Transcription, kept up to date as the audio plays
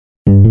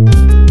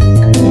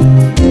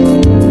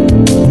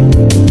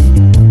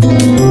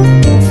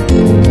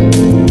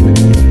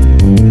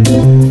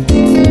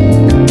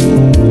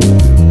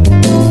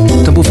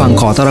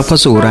ต้อนรับเข้า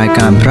สู่รายก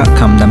ารพระ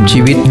คำนำ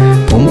ชีวิต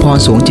ผมพร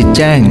สวงจิตแ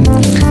จ้ง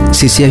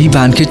ศิษยาภิบ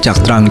าลคริสตจัก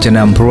รตรังจะน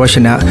ำพระวจ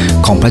นะ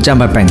ของพระเจ้า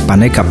มาแบ่งปัน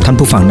ให้กับท่าน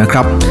ผู้ฟังนะค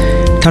รับ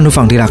ท่านผู้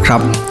ฟังที่รักครั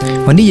บ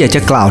วันนี้อยากจ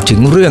ะกล่าวถึง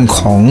เรื่อง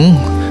ของ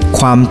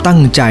ความตั้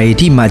งใจ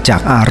ที่มาจา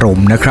กอารม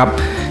ณ์นะครับ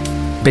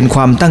เป็นค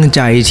วามตั้งใ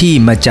จที่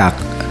มาจาก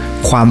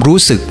ความรู้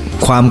สึก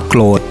ความโก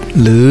รธ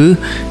หรือ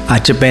อา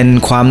จจะเป็น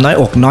ความน้อย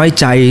อกน้อย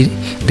ใจ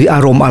หรืออา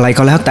รมณ์อะไร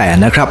ก็แล้วแต่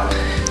นะครับ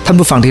ท่าน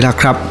ผู้ฟังที่รัก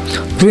ครับ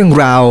เรื่อง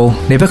ราว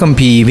ในพระคัม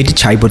ภีร์วินิจ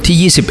ฉัยบท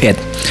ที่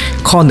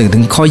21ข้อ1ถึ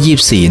งข้อ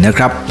24นะค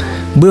รับ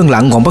เบื้องหลั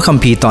งของพระคัม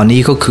ภีร์ตอนนี้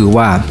ก็คือ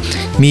ว่า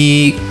มี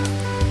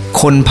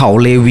คนเผ่า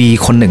เลวี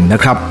คนหนึ่งน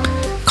ะครับ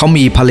เขา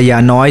มีภรรยา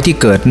น้อยที่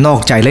เกิดนอก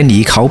ใจและหนี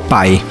เขาไป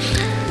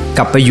ก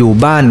ลับไปอยู่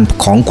บ้าน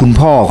ของคุณ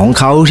พ่อของ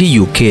เขาที่อ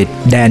ยู่เขต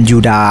แดนยู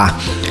ดาห์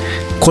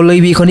คนเล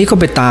วีคนนี้ก็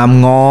ไปตาม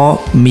ง้อ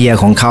เมีย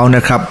ของเขาน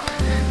ะครับ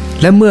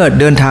และเมื่อ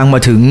เดินทางมา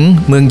ถึง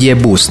เมืองเย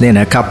บูสเนี่ย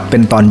นะครับเป็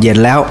นตอนเย็น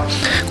แล้ว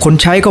คน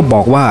ใช้ก็บ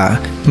อกว่า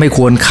ไม่ค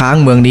วรค้าง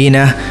เมืองนี้น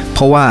ะเพ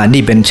ราะว่า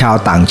นี่เป็นชาว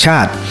ต่างชา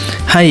ติ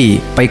ให้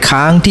ไป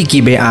ค้างที่กิ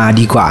เบอา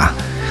ดีกว่า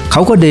เข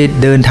าก็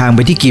เดินทางไป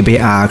ที่กิเบ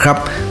อาครับ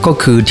ก็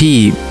คือที่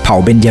เผ่า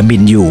เบนยามิ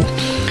นอยู่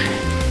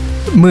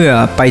เมื่อ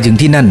ไปถึง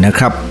ที่นั่นนะค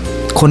รับ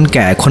คนแ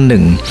ก่คนห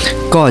นึ่ง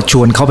ก็ช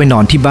วนเขาไปนอ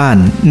นที่บ้าน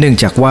เนื่อง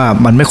จากว่า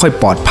มันไม่ค่อย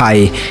ปลอดภัย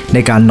ใน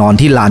การนอน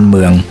ที่ลานเ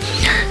มือง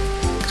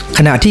ข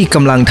ณะที่ก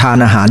ำลังทาน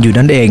อาหารอยู่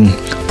นั่นเอง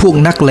พวก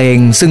นักเลง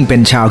ซึ่งเป็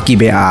นชาวกิ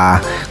เบอา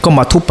ก็ม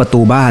าทุบประ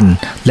ตูบ้าน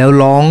แล้ว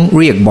ร้อง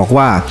เรียกบอก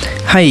ว่า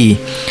ให้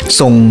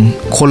ส่ง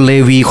คนเล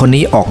วีคน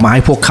นี้ออกมาใ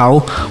ห้พวกเ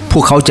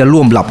ขาจะร่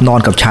วมหลับนอน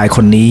กับชายค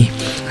นนี้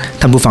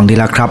ท่านผู้ฟังที่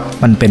รักครับ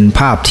มันเป็น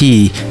ภาพที่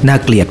น่า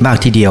เกลียดมาก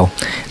ทีเดียว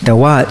แต่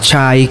ว่าช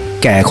าย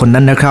แก่คน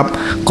นั้นนะครับ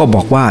ก็บ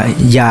อกว่า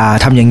อย่า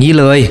ทำอย่างนี้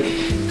เลย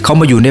เขา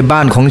มาอยู่ในบ้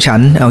านของฉั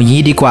นเอา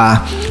งี้ดีกว่า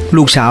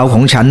ลูกสาวข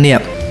องฉันเนี่ย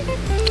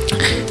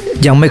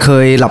ยังไม่เค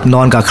ยหลับน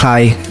อนกับใคร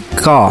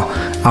ก็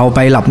เอาไป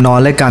หลับนอน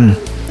แล้วกัน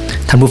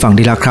ท่านผู้ฟัง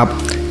ที่รักครับ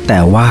แต่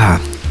ว่า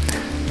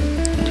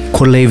ค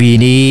นเลวี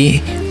นี้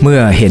เมื่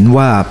อเห็น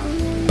ว่า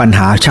ปัญห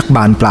าชักบ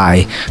านปลาย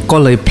ก็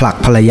เลยผลัก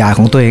ภรรยาข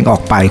องตัวเองออ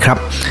กไปครับ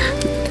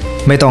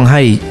ไม่ต้องใ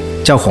ห้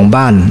เจ้าของ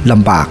บ้านล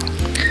ำบาก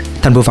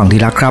ท่านผู้ฟัง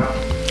ที่รักครับ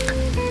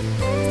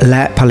แล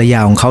ะภรรยา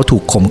ของเขาถู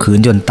กข่มขืน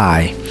จนตา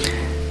ย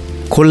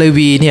คนเล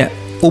วีเนี่ย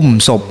อุ้ม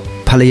ศพ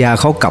ภรรยา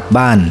เขากลับ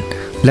บ้าน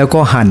แล้วก็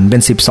หั่นเป็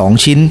น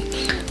12ชิ้น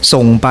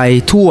ส่งไป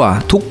ทั่ว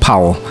ทุกเผ่า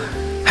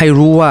ให้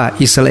รู้ว่า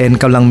อิสราเอล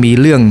กำลังมี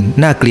เรื่อง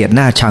น่าเกลียด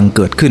น่าชังเ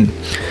กิดขึ้น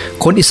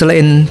คนอิสราเอ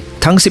ล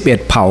ทั้ง11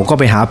เผ่าก็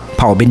ไปหาเ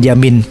ผ่าเบนยา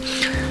มิน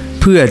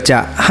เพื่อจะ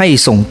ให้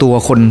ส่งตัว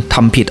คนท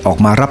ำผิดออก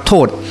มารับโท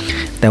ษ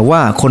แต่ว่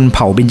าคนเ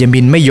ผ่าเบนยามิ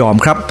นไม่ยอม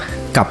ครับ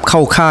กลับเข้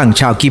าข้าง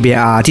ชาวกิเบ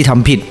อาที่ท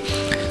ำผิด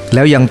แ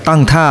ล้วยังตั้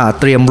งท่า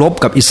เตรียมรบ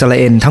กับอิสราเ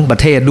อลทั้งประ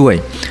เทศด้วย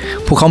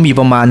พวกเขามี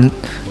ประมาณ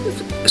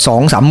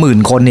 2-3 หมื่น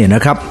คนเนี่ยน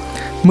ะครับ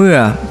เมื่อ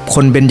ค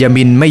นเบนยา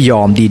มินไม่ย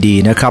อมดี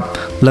ๆนะครับ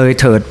เลย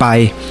เถิดไป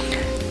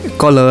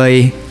ก็เลย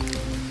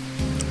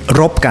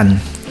รบกัน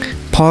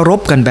พอร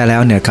บกันไปแล้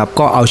วเนี่ยครับ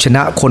ก็เอาชน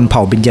ะคนเผ่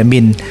าเบนยามิ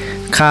น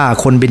ฆ่า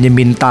คนเบนยา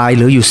มินตายเห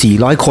ลืออยู่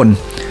400คน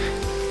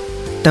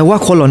แต่ว่า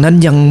คนเหล่านั้น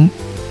ยัง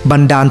บั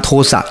นดาลโท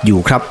สะอยู่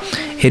ครับ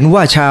เห็นว่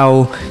าชาว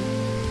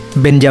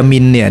เบนยามิ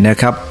นเนี่ยนะ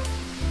ครับ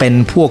เป็น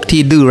พวก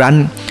ที่ดื้อรั้น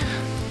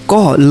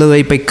ก็เลย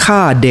ไปฆ่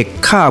าเด็ก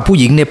ฆ่าผู้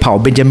หญิงในเผ่า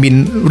เบนยามิน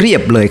เรีย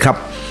บเลยครับ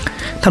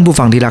ท่านผู้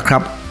ฟังที่รักครั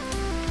บ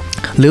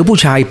เหลือผู้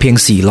ชายเพียง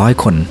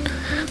400คน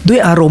ด้วย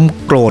อารมณ์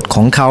โกรธข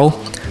องเขา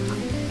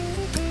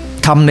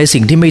ทำใน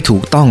สิ่งที่ไม่ถู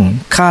กต้อง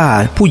ฆ่า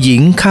ผู้หญิ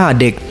งฆ่า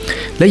เด็ก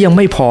และยังไ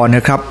ม่พอน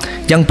ะครับ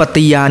ยังป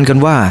ฏิญาณกัน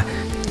ว่า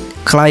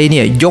ใครเ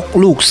นี่ยยก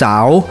ลูกสา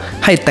ว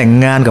ให้แต่ง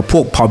งานกับพ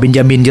วกเผ่าเบนย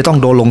ามินจะต้อง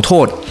โดนลงโท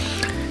ษ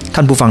ท่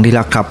านผู้ฟังที่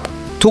รักครับ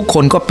ทุกค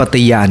นก็ป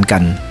ฏิญาณกั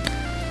น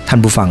ท่าน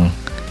ผู้ฟัง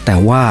แต่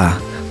ว่า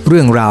เ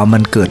รื่องราวมั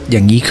นเกิดอย่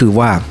างนี้คือ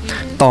ว่า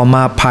ต่อม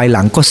าภายห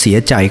ลังก็เสีย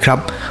ใจครับ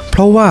เพ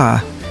ราะว่า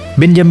เ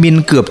บนยามิน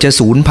เกือบจะ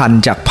สูญพัน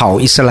ธุ์จากเผ่า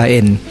อิสราเอ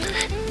ล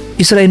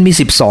มี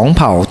12เ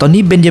ผ่าตอน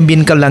นี้เบนยามิ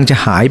นกำลังจะ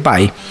หายไป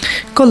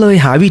ก็เลย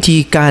หาวิธี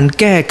การ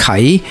แก้ไข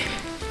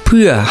เ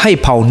พื่อให้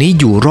เผ่านี้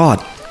อยู่รอด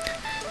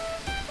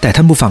แต่ท่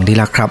านผู้ฟังที่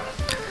รักครับ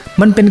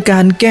มันเป็นกา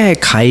รแก้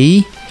ไข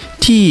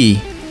ที่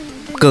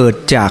เกิด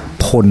จาก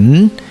ผล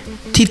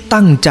ที่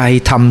ตั้งใจ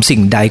ทำสิ่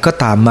งใดก็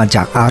ตามมาจ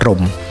ากอาร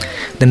มณ์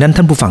ดังนั้น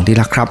ท่านผู้ฟังที่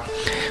รักครับ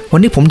วัน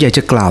นี้ผมอยากจ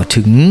ะกล่าว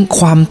ถึง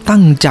ความตั้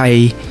งใจ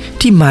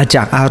ที่มาจ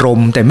ากอารม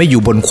ณ์แต่ไม่อ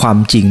ยู่บนความ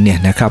จริงเนี่ย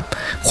นะครับ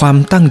ความ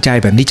ตั้งใจ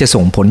แบบนี้จะ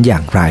ส่งผลอย่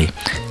างไร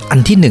อัน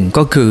ที่หนึ่ง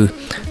ก็คือ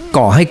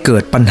ก่อให้เกิ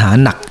ดปัญหา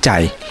หนักใจ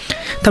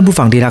ท่านผู้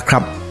ฟังที่รักค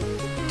รับ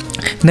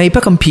ในพร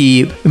ะคัมภีร์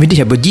วินิจ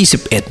ฉัยบท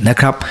21นะ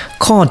ครับ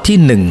ข้อที่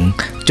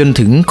1จน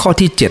ถึงข้อ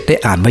ที่7ได้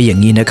อ่านไว้อย่า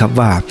งนี้นะครับ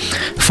ว่า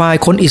ฝ่าย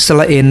คนอิสร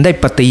าเอลได้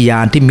ปฏิญา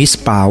ณที่มิส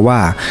ปาว่า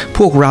พ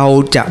วกเรา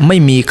จะไม่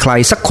มีใคร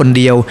สักคน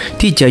เดียว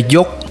ที่จะย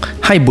ก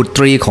ให้บุต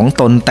รีของ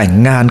ตนแต่ง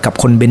งานกับ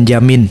คนเบนยา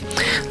มิน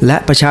และ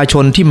ประชาช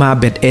นที่มา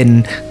เบ็ดเอ็น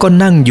ก็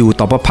นั่งอยู่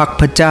ต่อพระพัก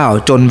พระเจ้า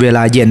จนเวล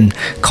าเย็น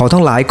เขาทั้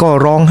งหลายก็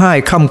ร้องไห้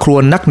คร่ำครว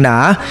ญนักหนา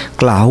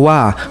กล่าวว่า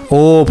โ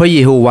อ้พระเย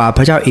โฮวาห์พ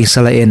ระเจ้าอิส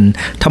ราเอล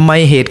ทำไม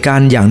เหตุการ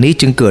ณ์อย่างนี้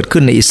จึงเกิดขึ้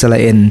นในอิสรา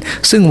เอล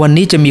ซึ่งวัน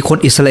นี้จะมีคน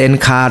อิสราเอล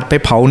ขาดไป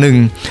เผ่าหนึ่ง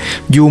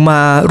อยู่ม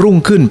ารุ่ง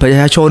ขึ้นประ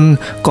ชาชน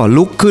ก็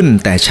ลุกขึ้น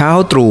แต่เช้า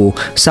ตรู่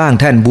สร้าง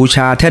แท่นบูช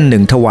าแท่นหนึ่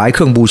งถวายเค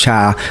รื่องบูชา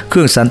เค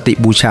รื่องสันติ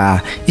บูชา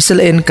อิสร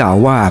าเอลกล่าว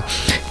ว่า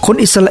คน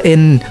อิสราเอ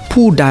ล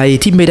ผู้ใด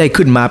ที่ไม่ได้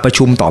ขึ้นมาประ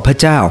ชุมต่อพระ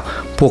เจ้า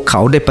พวกเข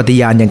าได้ปฏิ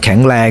ญาณอย่างแข็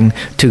งแรง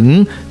ถึง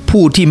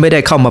ผู้ที่ไม่ได้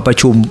เข้ามาประ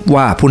ชุม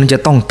ว่าผู้นั้นจะ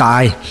ต้องตา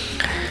ย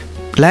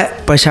และ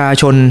ประชา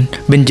ชน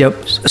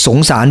สง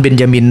สารเบน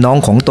ยามินน้อง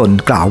ของตน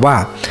กล่าวว่า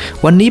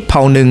วันนี้เผ่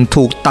าหนึ่ง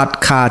ถูกตัด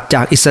ขาดจ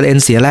ากอิสราเอล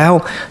เสียแล้ว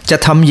จะ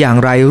ทำอย่าง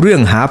ไรเรื่อ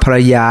งหาภรร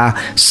ยา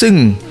ซึ่ง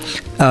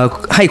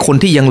ให้คน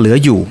ที่ยังเหลือ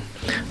อยู่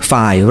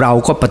ฝ่ายเรา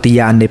ก็ปฏิญ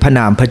าณในพระน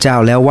ามพระเจ้า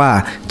แล้วว่า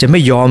จะไม่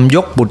ยอมย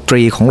กบุต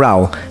รีของเรา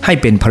ให้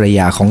เป็นภรรย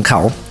าของเขา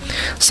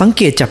สังเ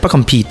กตจากพระคั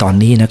มภีร์ตอน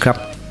นี้นะครับ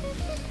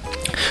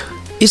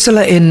อิสร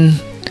าเอล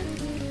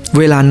เ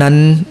วลานั้น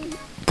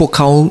พวกเ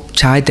ขา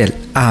ใช้แต่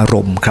อาร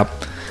มณ์ครับ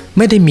ไ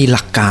ม่ได้มีห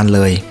ลักการเ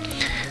ลย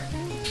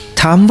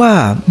ถามว่า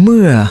เ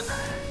มื่อ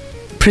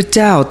พระเ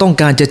จ้าต้อง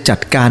การจะจัด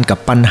การกับ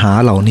ปัญหา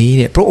เหล่านี้เ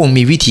นี่ยพระองค์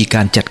มีวิธีก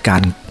ารจัดกา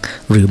ร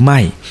หรือไม่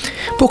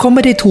พวกเขาไ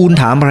ม่ได้ทูล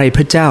ถามอะไรพ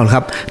ระเจ้าค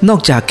รับนอก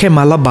จากแค่ม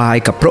าระบาย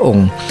กับพระอง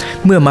ค์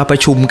เมื่อมาประ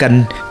ชุมกัน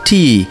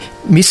ที่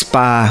มิสป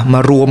ามา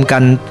รวมกั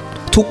น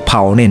ทุกเผ่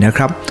าเนี่ยนะค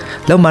รับ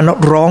แล้วมา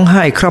ร้องไ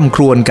ห้คร่ำค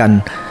รวญกัน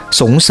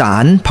สงสา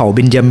รเผ่าเบ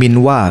นยามิน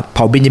ว่าเ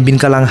ผ่าเบนยามิน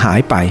กำลังหาย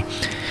ไป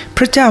พ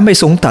ระเจ้าไม่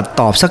ทรงตัด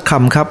ตอบสักค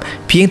ำครับ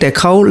เพียงแต่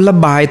เขาระ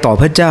บายต่อ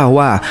พระเจ้า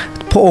ว่า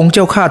พระองค์เ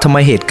จ้าข้าทำไม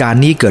เหตุการ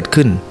ณ์นี้เกิด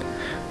ขึ้น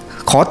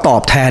ขอตอ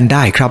บแทนไ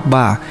ด้ครับ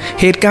ว่า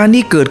เหตุการณ์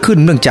นี้เกิดขึ้น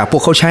เนื่องจากพว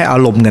กเขาใช้อา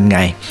รมณ์กันไง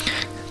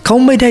เขา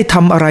ไม่ได้ท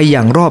ำอะไรอ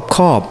ย่างรอบค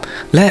อบ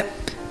และ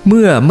เ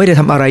มื่อไม่ได้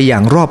ทำอะไรอย่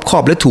างรอบคอ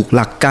บและถูกห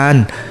ลักการ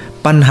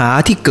ปัญหา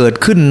ที่เกิด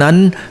ขึ้นนั้น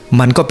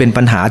มันก็เป็น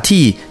ปัญหา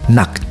ที่ห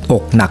นักอ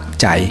กหนัก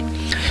ใจ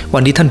วั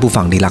นนี้ท่านผู้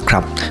ฟังดีละครั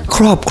บค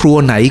รอบครัว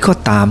ไหนก็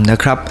ตามนะ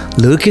ครับ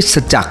หรือคริสต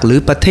จักรหรือ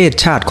ประเทศ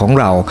ชาติของ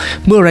เรา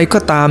เมื่อไรก็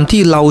ตาม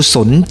ที่เราส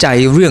นใจ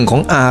เรื่องขอ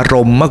งอาร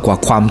มณ์มากกว่า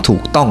ความถู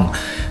กต้อง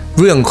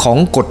เรื่องของ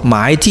กฎหม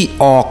ายที่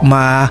ออกม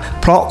า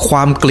เพราะคว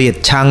ามเกลียด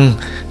ชัง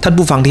ท่าน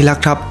ผู้ฟังที่รัก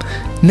ครับ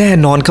แน่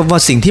นอนครับว่า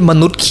สิ่งที่ม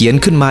นุษย์เขียน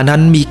ขึ้นมานั้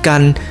นมีกา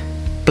ร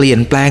เปลี่ยน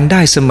แปลงไ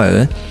ด้เสมอ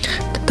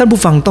ท่านผู้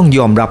ฟังต้องย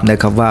อมรับนะ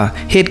ครับว่า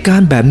เหตุการ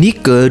ณ์แบบนี้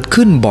เกิด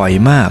ขึ้นบ่อย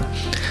มาก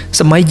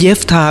สมัยเยฟ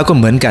ธาก็เ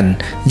หมือนกัน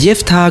เยฟ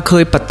ธาเค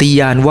ยปฏิ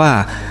ญาณว่า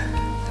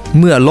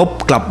เมื่อลบ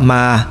กลับม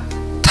า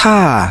ถ้า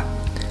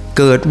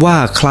เกิดว่า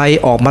ใคร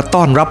ออกมา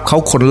ต้อนรับเขา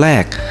คนแร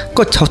ก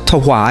ก็ถ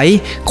วาย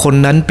คน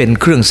นั้นเป็น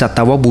เครื่องสัต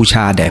วบูช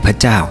าแด่พระ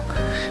เจ้า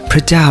พร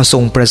ะเจ้าทร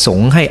งประสง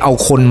ค์ให้เอา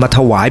คนมาถ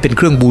วายเป็นเ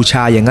ครื่องบูช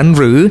าอย่างนั้น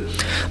หรือ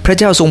พระ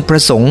เจ้าทรงปร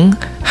ะสงค์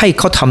ให้เ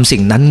ขาทำสิ่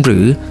งนั้นหรื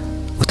อ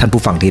ท่าน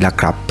ผู้ฟังที่รัก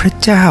ครับพระ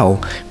เจ้า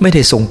ไม่ไ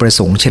ด้ทรงประ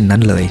สงค์เช่นนั้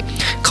นเลย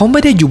เขาไม่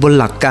ได้อยู่บน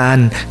หลักการ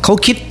เขา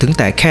คิดถึง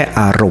แต่แค่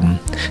อารมณ์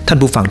ท่าน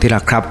ผู้ฟังที่รั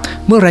กครับ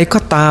เมื่อไรก็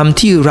ตาม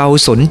ที่เรา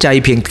สนใจ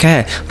เพียงแค่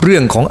เรื่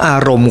องของอา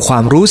รมณ์ควา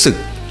มรู้สึก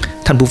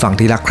ท่านผู้ฟัง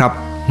ที่รักครับ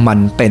มัน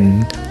เป็น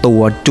ตั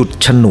วจุด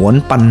ฉนวน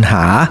ปัญห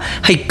า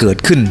ให้เกิด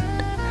ขึ้น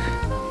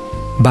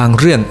บาง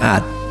เรื่องอา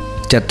จ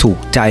จะถูก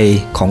ใจ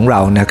ของเร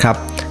านะครับ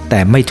แต่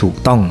ไม่ถูก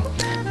ต้อง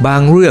บา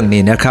งเรื่อง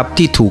นี่นะครับ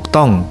ที่ถูก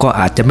ต้องก็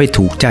อาจจะไม่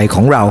ถูกใจข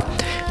องเรา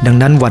ดัง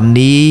นั้นวัน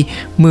นี้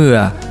เมื่อ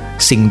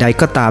สิ่งใด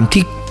ก็ตาม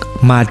ที่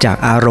มาจาก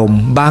อารม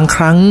ณ์บางค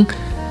รั้ง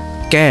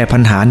แก้ปั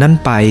ญหานั้น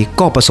ไป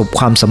ก็ประสบ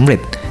ความสำเร็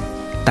จ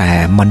แต่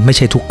มันไม่ใ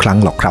ช่ทุกครั้ง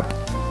หรอกครับ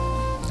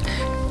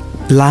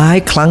หลาย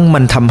ครั้งมั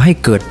นทำให้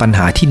เกิดปัญห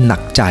าที่หนั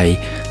กใจ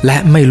และ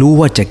ไม่รู้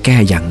ว่าจะแก้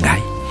อย่างไร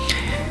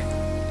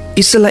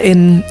อิสราเอ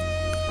ล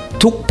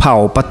ทุกเผ่า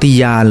ปฏิ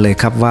ญาณเลย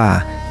ครับว่า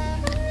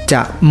จ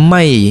ะไ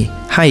ม่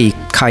ให้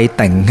ใคร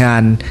แต่งงา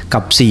นกั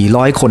บ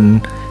400คน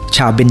ช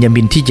าวเบนยา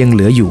มินที่ยังเห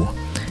ลืออยู่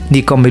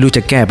นี่ก็ไม่รู้จ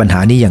ะแก้ปัญหา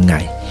นี้ยังไง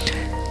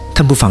ท่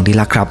านผู้ฟังดี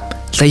ละครับ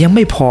แต่ยังไ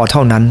ม่พอเท่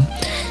านั้น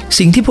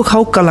สิ่งที่พวกเขา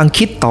กำลัง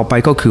คิดต่อไป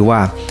ก็คือว่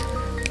า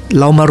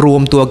เรามารว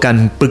มตัวกัน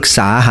ปรึกษ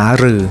าหา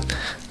รือ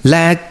แล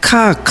ะถ้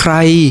าใคร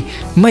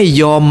ไม่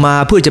ยอมมา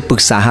เพื่อจะปรึ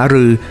กษาหา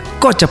รือ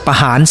ก็จะประ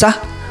หารซะ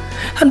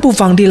ท่านผู้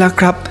ฟังดีละ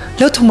ครับ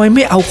แล้วทำไมไ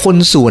ม่เอาคน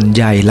ส่วนใ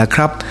หญ่ล่ะค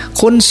รับ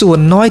คนส่วน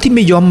น้อยที่ไ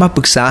ม่ยอมมาป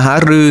รึกษาหา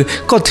รือ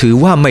ก็ถือ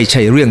ว่าไม่ใ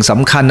ช่เรื่องส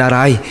ำคัญอะไร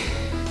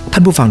ท่า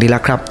นผู้ฟังดีล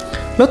ะครับ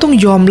แล้วต้อง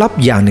ยอมรับ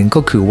อย่างหนึ่ง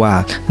ก็คือว่า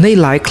ใน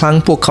หลายครั้ง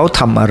พวกเขา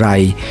ทำอะไร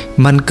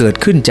มันเกิด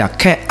ขึ้นจาก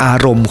แค่อา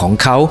รมณ์ของ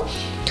เขา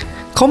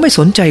ไม่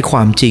สนใจคว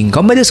ามจริงเข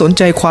าไม่ได้สน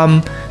ใจความ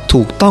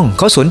ถูกต้องเ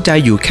ขาสนใจ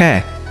อยู่แค่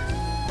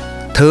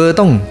เธอ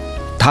ต้อง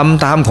ท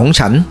ำตามของ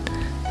ฉัน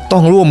ต้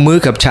องร่วมมือ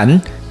กับฉัน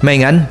ไม่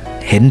งั้น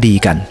เห็นดี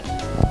กัน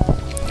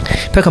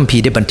พระคัมภี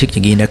ร์ได้บันทึกอย่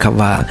างนี้นะครับ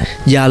ว่า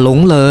อย่าหลง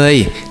เลย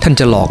ท่าน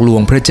จะหลอกลว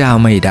งพระเจ้า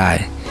ไม่ได้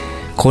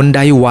คนใด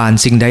หว่าน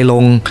สิ่งใดล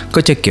งก็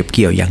จะเก็บเ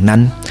กี่ยวอย่างนั้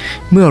น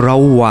เมื่อเรา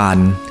หว่าน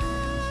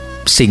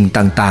สิ่ง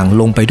ต่างๆ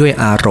ลงไปด้วย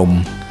อารมณ์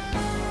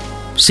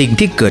สิ่ง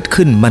ที่เกิด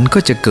ขึ้นมันก็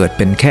จะเกิดเ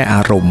ป็นแค่อ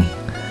ารมณ์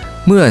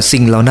เมื่อ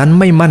สิ่งเหล่านั้น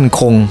ไม่มั่น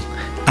คง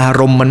อา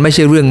รมณ์มันไม่ใ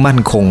ช่เรื่องมั่น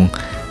คง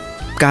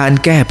การ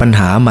แก้ปัญห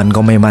ามัน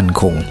ก็ไม่มั่น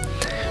คง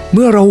เ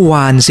มื่อเราห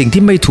ว่านสิ่ง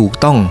ที่ไม่ถูก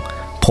ต้อง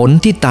ผล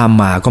ที่ตาม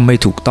มาก็ไม่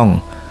ถูกต้อง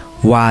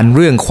หว่านเ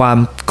รื่องความ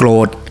โก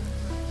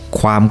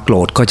ร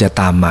ธก็จะ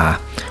ตามมา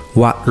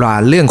หว่า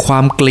นเรื่องควา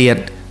มเกลี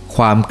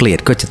ยด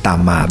ก็จะตาม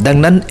มาดัง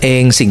นั้นเอ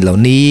งสิ่งเหล่า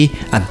นี้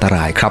อันตร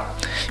ายครับ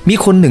มี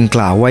คนหนึ่งก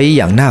ล่าวไว้อ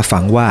ย่างน่าฟั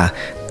งว่า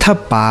ถ้า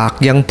ปาก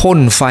ยังพ่น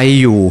ไฟ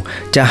อยู่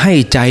จะให้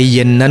ใจเ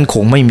ย็นนั้นค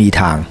งไม่มี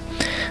ทาง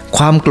ค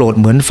วามโกรธ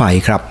เหมือนไฟ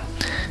ครับ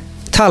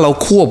ถ้าเรา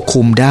ควบ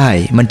คุมได้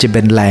มันจะเ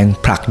ป็นแรง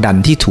ผลักดัน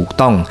ที่ถูก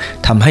ต้อง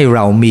ทำให้เร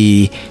ามี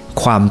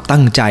ความตั้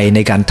งใจใน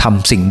การท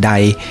ำสิ่งใด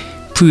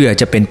เพื่อ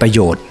จะเป็นประโย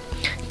ชน์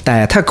แต่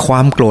ถ้าคว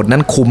ามโกรธนั้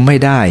นคุมไม่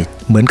ได้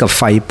เหมือนกับไ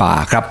ฟป่า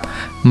ครับ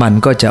มัน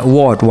ก็จะว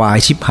อดวาย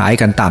ชิบหาย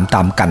กันต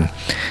ามกัน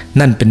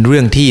นั่นเป็นเรื่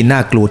องที่น่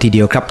ากลัวทีเดี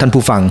ยวครับท่าน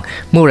ผู้ฟัง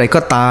เมื่อไร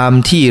ก็ตาม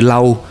ที่เรา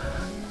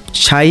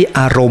ใช้อ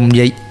ารมณ์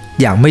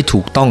อย่างไม่ถู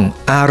กต้อง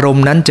อารม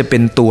ณ์นั้นจะเป็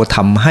นตัวท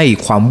ำให้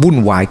ความวุ่น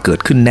วายเกิด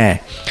ขึ้นแน่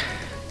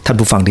ท่าน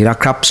ผู้ฟังที่รัก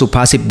ครับสุภ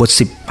าษิตบท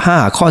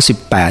15ข้อ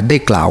18ได้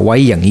กล่าวไว้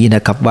อย่างนี้น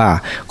ะครับว่า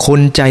คน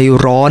ใจ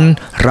ร้อน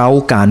เร้า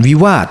การวิ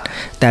วาท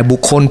แต่บุ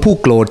คคลผู้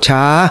โกรธ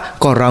ช้า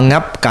ก็ระงั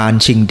บการ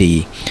ชิงดี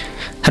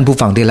ท่านผู้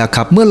ฟังที่รักค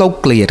รับเมื่อเรา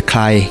เกลียดใค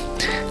ร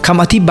ค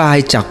ำอธิบาย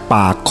จากป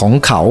ากของ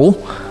เขา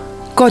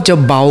ก็จะ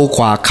เบาก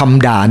ว่าค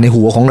ำด่าใน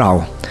หัวของเรา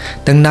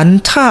ดังนั้น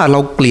ถ้าเรา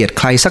เกลียด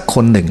ใครสักค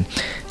นหนึ่ง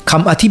ค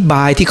ำอธิบ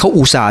ายที่เขา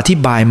อุตส่าห์อธิ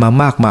บายมา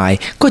มากมาย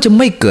ก็จะไ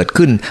ม่เกิด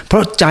ขึ้นเพรา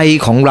ะใจ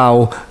ของเรา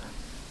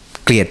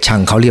เกลียดชั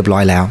งเขาเรียบร้อ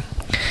ยแล้ว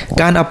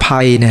การอภั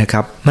ยนะค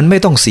รับมันไม่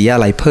ต้องเสียอะ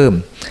ไรเพิ่ม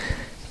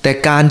แต่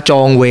การจ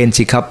องเวร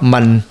สิครับมั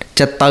น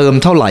จะเติม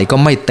เท่าไหร่ก็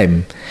ไม่เต็ม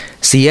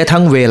เสีย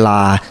ทั้งเวลา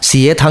เ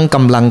สียทั้งก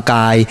ำลังก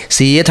ายเ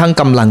สียทั้ง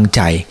กำลังใ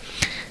จ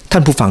ท่า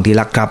นผู้ฟังที่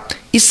รักครับ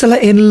อิสรา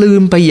เอลลื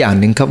มไปอย่าง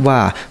หนึ่งครับว่า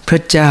พร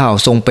ะเจ้า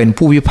ทรงเป็น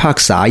ผู้พิพาก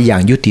ษาอย่า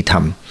งยุติธร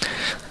รม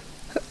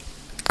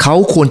เขา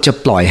ควรจะ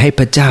ปล่อยให้พ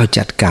ระเจ้า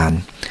จัดการ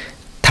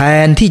แท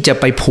นที่จะ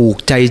ไปผูก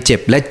ใจเจ็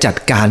บและจัด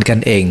การกัน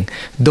เอง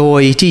โด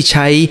ยที่ใ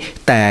ช้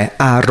แต่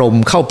อารม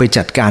ณ์เข้าไป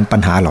จัดการปัญ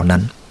หาเหล่านั้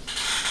น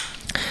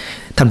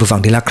ท่านผู้ฟั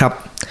งที่รักครับ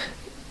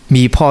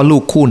มีพ่อลู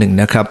กคู่หนึ่ง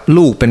นะครับ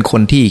ลูกเป็นค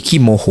นที่ขี้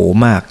โมโห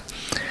มาก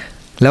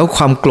แล้วค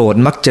วามโกรธ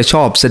มักจะช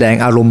อบแสดง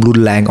อารมณ์รุน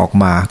แรงออก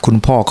มาคุณ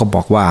พ่อก็บ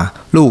อกว่า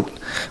ลูก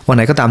วันไห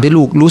นก็ตามที่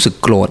ลูกรู้สึก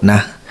โกรธนะ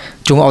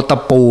จงเอาตะ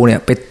ปูเนี่ย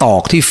ไปตอ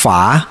กที่ฝา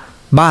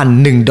บ้าน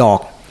1 ดอก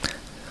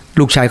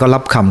ลูกชายก็รั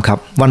บคำครับ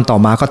วันต่อ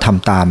มาก็ท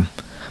ำตาม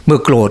เมื่อ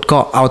โกรธก็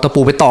เอาตะ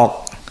ปูไปตอก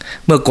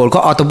เมื่อโกรธก็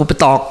เอาตะปูไป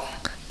ตอก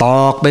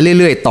ไป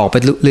เรื่อยๆตอกไป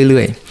เ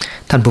รื่อย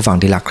ๆท่านผู้ฟัง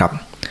ที่รักครับ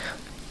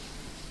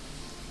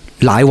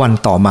หลายวัน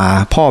ต่อมา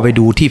พ่อไป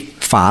ดูที่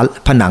ฝา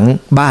ผนัง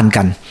บ้าน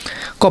กัน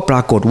ก็ปร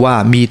ากฏว่า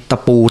มีตะ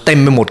ปูเต็ม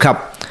ไปหมดครับ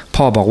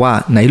พ่อบอกว่า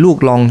ไหนลูก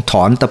ลองถ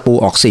อนตะปู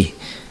ออกสิ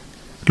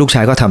ลูกช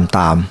ายก็ทำต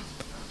าม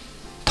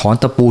ถอน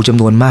ตะปูจ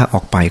ำนวนมากอ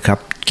อกไปครับ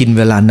กินเ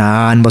วลานา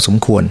นพอสม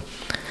ควร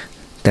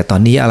แต่ตอ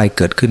นนี้อะไรเ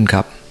กิดขึ้นค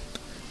รับ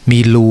มี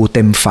รูเ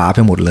ต็มฝาไป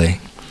หมดเลย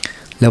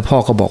แล้วพ่อ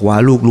ก็บอกว่า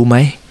ลูกรู้ไหม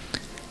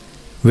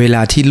เวล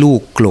าที่ลูก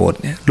โกรธ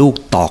ลูก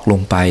ตอกล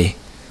งไป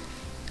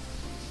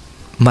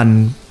มัน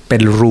เป็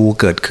นรู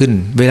เกิดขึ้น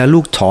เวลาลู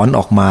กถอนอ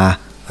อกมา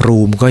รู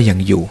มก็ยัง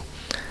อยู่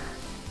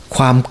ค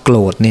วามโกร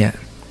ธเนี่ย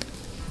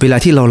เวลา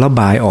ที่เราระ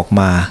บายออก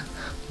มา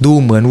ดู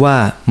เหมือนว่า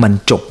มัน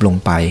จบลง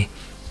ไป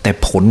แต่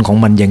ผลของ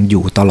มันยังอ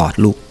ยู่ตลอด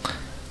ลูก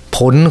ผ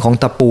ลของ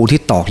ตะปูที่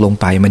ตอกลง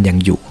ไปมันยัง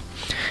อยู่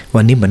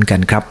วันนี้เหมือนกั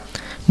นครับ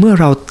เมื่อ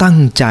เราตั้ง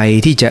ใจ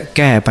ที่จะแ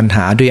ก้ปัญห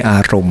าด้วยอา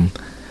รมณ์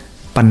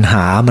ปัญห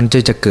ามัน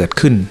จะเกิด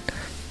ขึ้น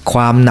คว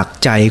ามหนัก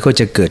ใจก็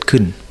จะเกิดขึ้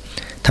น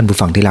ท่านผู้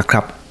ฟังที่รักค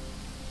รับ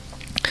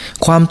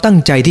ความตั้ง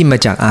ใจที่มา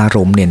จากอาร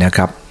มณ์เนี่ยนะค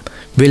รับ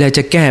เวลาจ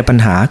ะแก้ปัญ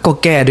หาก็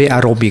แก้ด้วยอา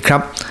รมณ์อีกครั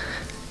บ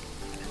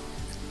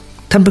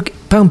ท่านพระ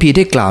คัมภีร์ไ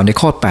ด้กล่าวใน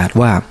ข้อ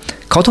8ว่า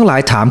เขาทั้งหลา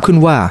ยถามขึ้น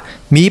ว่า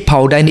มีเผ่า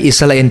ใดในอิส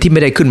ราเอลที่ไ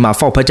ม่ได้ขึ้นมาเ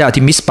ฝ้าพระเจ้า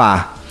ที่มิสปา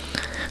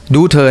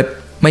ดูเถิด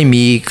ไม่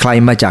มีใคร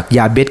มาจากย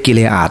าเบสกิเล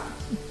อาด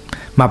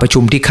มาประชุ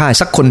มที่ค่าย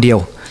สักคนเดียว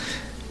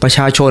ประช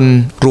าชน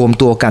รวม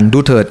ตัวกันดู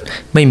เถิด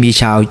ไม่มี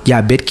ชาวยา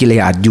เบสกิเล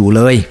อาดอยู่เ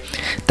ลย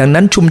ดัง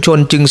นั้นชุมชน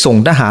จึงส่ง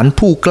ทหาร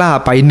ผู้กล้า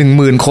ไป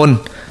 10,000 คน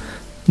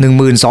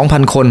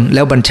 12,000 คนแ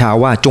ล้วบัญชา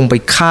ว่าจงไป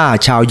ฆ่า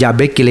ชาวยาเบ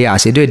สกิเลอาด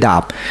เสียด้วยดา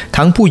บ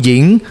ทั้งผู้หญิ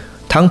ง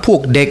ทั้งพว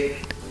กเด็ก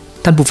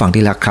ท่านผู้ฟัง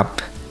ที่รักครับ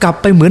กลับ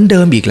ไปเหมือนเดิ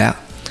มอีกแล้ว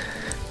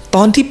ต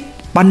อนที่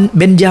เ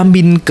บนยา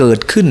มินเกิด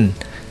ขึ้น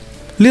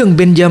เรื่องเ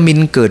บนยามิน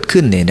เกิด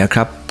ขึ้นเนี่ยนะค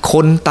รับค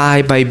นตาย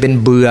ไปเป็น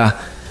เบื่อ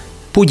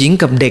ผู้หญิง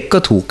กับเด็กก็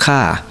ถูกฆ่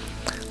า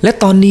และ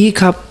ตอนนี้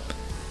ครับ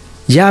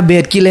ยาเบ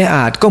สกิเลอ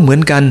าดก็เหมือ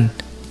นกัน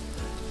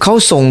เขา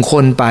ส่งค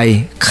นไป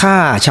ฆ่า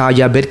ชาว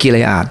ยาเบสกิเล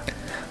อาด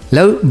แ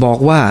ล้วบอก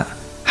ว่า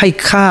ให้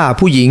ฆ่า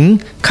ผู้หญิง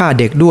ฆ่า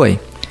เด็กด้วย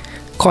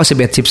ข้อ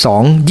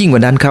 11-12 ยิ่งกว่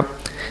านั้นครับ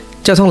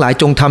เจ้าทั้งหลาย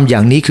จงทำอย่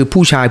างนี้คือ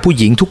ผู้ชายผู้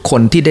หญิงทุกค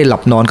นที่ได้หลั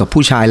บนอนกับ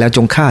ผู้ชายแล้วจ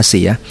งฆ่าเ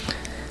สีย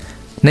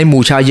ในห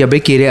มู่ชาวยาเบ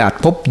สกิเลอาด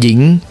พบหญิง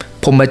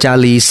พรหมจา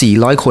รี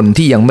400 คน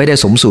ที่ยังไม่ได้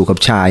สมสู่กับ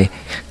ชาย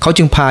เขา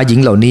จึงพาหญิง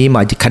เหล่านี้ม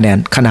าที่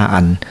คณาอั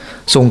น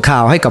ส่งข่า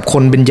วให้กับค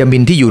นเบนยามิ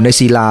นที่อยู่ใน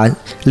ศิลา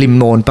ริม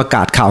โนนประก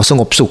าศข่าวส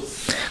งบสุข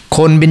ค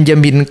นเบนยา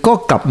มินก็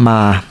กลับมา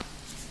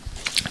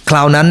คร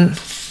าวนั้น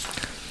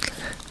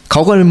เข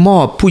าก็มอ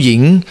บผู้หญิ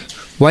ง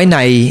ไ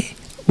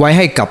ว้ใ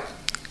ห้กับ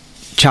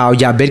ชาว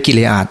ยาเบสกิเล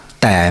อาด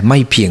แต่ไม่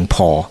เพียงพ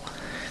อ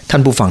ท่า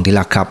นผู้ฟังที่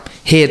รักครับ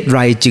เหตุไร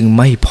จึง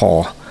ไม่พอ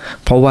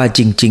เพราะว่าจ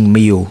ริงๆ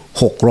มีอยู่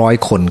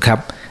600คนครับ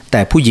แ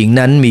ต่ผู้หญิง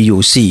นั้นมีอ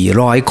ยู่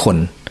400คน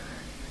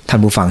ท่าน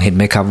ผู้ฟังเห็นไ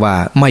หมครับว่า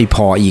ไม่พ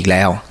ออีกแ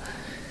ล้ว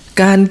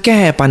การแ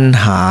ก้ปัญ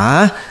หา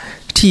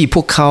ที่พ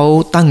วกเขา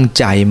ตั้ง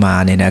ใจมา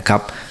เนี่ยนะครั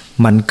บ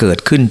มันเกิด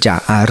ขึ้นจาก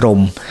อารม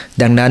ณ์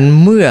ดังนั้น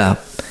เมื่อ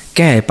แ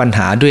ก้ปัญห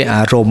าด้วยอ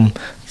ารมณ์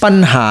ปัญ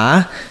หา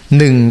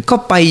หนึ่งก็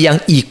ไปยัง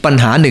อีกปัญ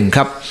หาหนึ่งค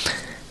รับ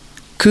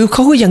คือเข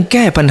าก็ยังแ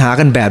ก้ปัญหา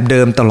กันแบบเดิ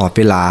มตลอดเ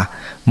วลา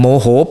โม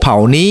โหเผ่า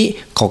นี้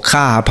ก็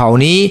ฆ่าเผ่า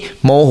นี้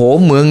โมโห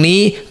เมือง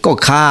นี้ก็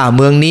ฆ่าเ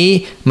มืองนี้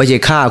ไม่ใช่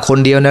ฆ่าคน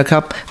เดียวนะครั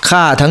บฆ่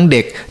าทั้งเ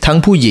ด็กทั้ง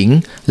ผู้หญิง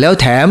แล้ว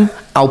แถม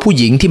เอาผู้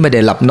หญิงที่ไม่ไ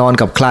ด้หลับนอน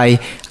กับใคร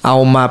เอา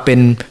มาเป็น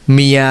เ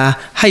มีย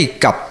ให้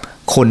กับ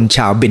คนช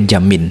าวเบนจา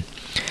มิน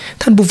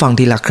ท่านผู้ฟัง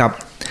ที่รักครับ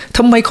ท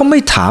ำไมเขาไม่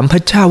ถามพร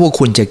ะเจ้าว่าค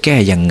วรจะแก้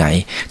ยังไง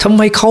ทำไ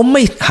มเขาไ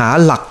ม่หา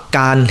หลักก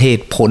ารเห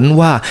ตุผล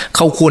ว่าเข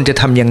าควรจะ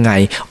ทำยังไง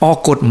ออก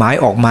กฎหมาย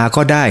ออกมา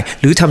ก็ได้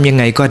หรือทำยัง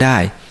ไงก็ได้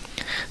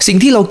สิ่ง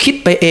ที่เราคิด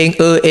ไปเอง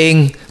เอง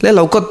แล้วเ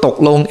ราก็ตก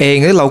ลงเอง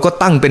แล้วเราก็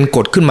ตั้งเป็นก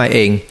ฎขึ้นมาเอ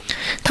ง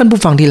ท่านผู้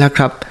ฟังที่รัก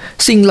ครับ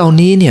สิ่งเหล่า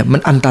นี้เนี่ยมั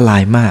นอันตรา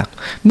ยมาก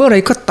เมื่อไร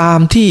ก็ตาม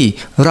ที่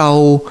เรา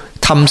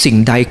ทำสิ่ง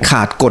ใดข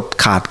าดกฎ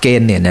ขาดเก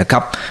ณฑ์เนี่ยนะครั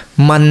บ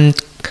มัน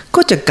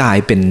ก็จะกลาย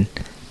เป็น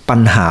ปัญ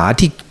หา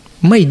ที่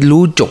ไม่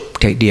รู้จบ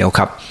ทีเดียวค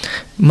รับ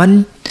มัน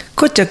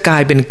ก็จะกลา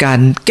ยเป็นการ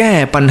แก้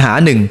ปัญหา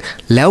หนึ่ง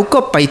แล้วก็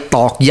ไปต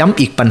อกย้ำ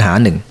อีกปัญหา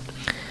หนึ่ง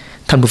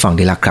ท่านผู้ฟัง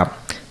ที่รักครับ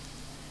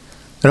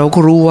เราก็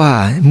รู้ว่า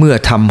เมื่อ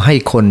ทำให้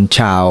คนช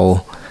าว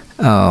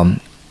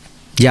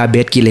ยาเบ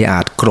สกิเลอา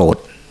ดโกรธ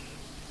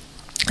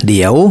เ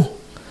ดี๋ยว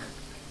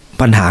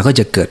ปัญหาก็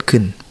จะเกิดขึ้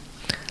น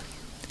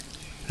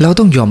เรา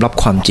ต้องยอมรับ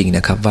ความจริงน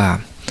ะครับว่า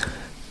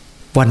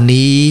วัน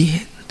นี้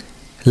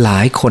หลา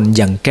ยคน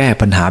ยังแก้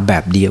ปัญหาแบ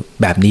บ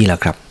นี้แหละ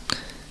ครับ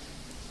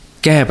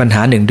แก้ปัญห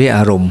าหนึ่งด้วยอ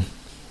ารมณ์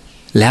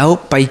แล้ว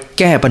ไป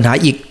แก้ปัญหา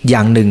อีกอย่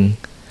างหนึ่ง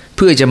เ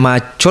พื่อจะมา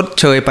ชด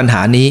เชยปัญห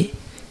านี้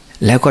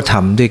แล้วก็ท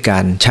ำด้วยกา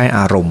รใช้อ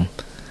ารมณ์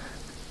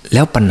แ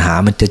ล้วปัญหา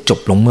มันจะจบ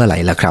ลงเมื่อไหร่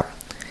ล่ะครับ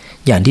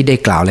อย่างที่ได้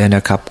กล่าวแล้วน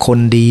ะครับคน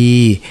ดี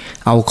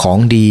เอาของ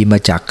ดีมา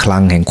จากคลั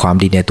งแห่งความ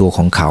ดีในตัวข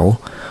องเขา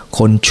ค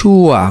น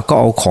ชั่วก็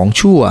เอาของ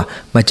ชั่ว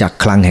มาจาก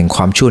คลังแห่งค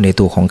วามชั่วใน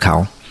ตัวของเขา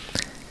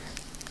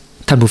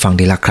ท่านผู้ฟัง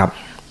ดีละครับ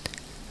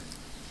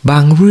บา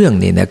งเรื่อง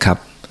นี่นะครับ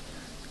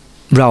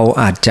เรา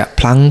อาจจะ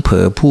พลั้งเผล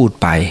อพูด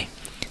ไป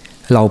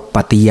เราป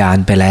ฏิญาณ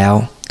ไปแล้ว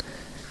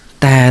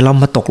แต่เรา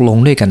มาตกลง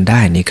ด้วยกันไ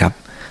ด้นี่ครับ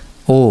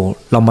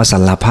เรามาสา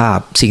รภาพ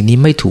สิ่งนี้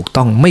ไม่ถูก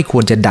ต้องไม่ค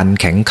วรจะดัน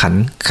แ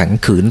ข็ง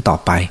ขืนต่อ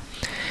ไป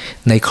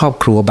ในครอบ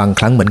ครัวบาง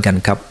ครั้งเหมือนกัน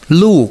ครับ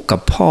ลูกกั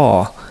บ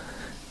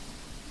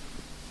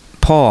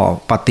พ่อ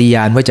ปฏิญ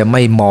าณว่าจะไ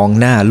ม่มอง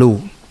หน้าลูก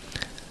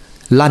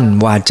ลั่น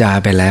วาจา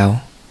ไปแล้ว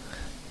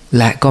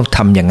และก็ท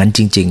ำอย่างนั้นจ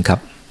ริงๆครับ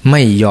ไ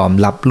ม่ยอม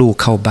รับลูก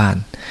เข้าบ้าน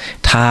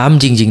ถาม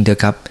จริงๆเถอ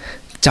ะครับ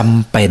จ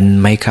ำเป็น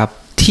ไหมครับ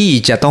ที่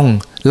จะต้อง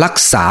รัก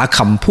ษาค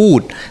ำพูด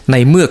ใน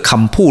เมื่อค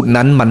ำพูด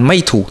นั้นมันไม่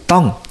ถูกต้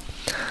อง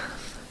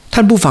ท่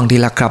านผู้ฟังที่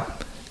รักครับ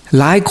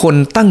หลายคน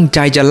ตั้งใจ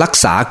จะรัก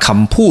ษาค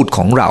ำพูดข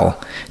องเรา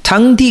ทั้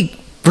งที่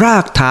รา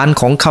กฐาน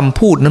ของคำ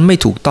พูดนั้นไม่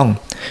ถูกต้อง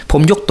ผ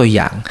มยกตัวอ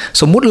ย่าง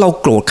สมมุติเรา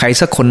โกรธใคร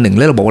สักคนหนึ่งแ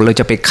ล้วเราบอกว่าเรา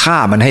จะไปฆ่า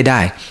มันให้ได้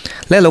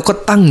และเราก็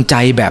ตั้งใจ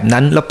แบบ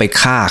นั้นแล้วไป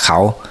ฆ่าเขา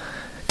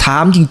ถา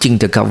มจริงๆ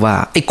เถอะครับว่า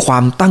ไอ้ควา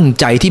มตั้ง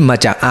ใจที่มา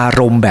จากอา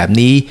รมณ์แบบ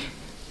นี้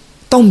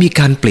ต้องมี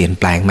การเปลี่ยน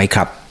แปลงไหมค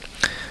รับ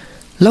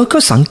แล้วก็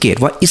สังเกต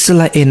ว่าอิส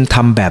ราเอลท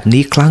ำแบบ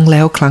นี้ครั้งแ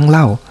ล้วครั้งเ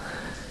ล่า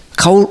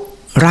เขา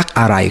รัก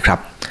อะไรครับ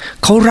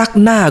เขารัก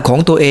หน้าของ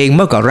ตัวเอง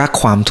มากกว่ารัก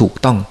ความถูก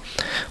ต้อง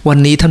วัน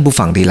นี้ท่านผู้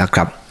ฟังดีละค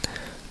รับ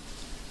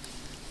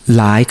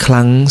หลายค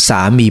รั้งส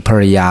ามีภร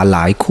รยาหล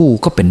ายคู่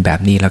ก็เป็นแบบ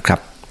นี้แล้วครับ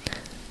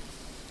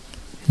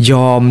ย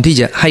อมที่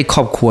จะให้คร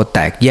อบครัวแต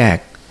กแยก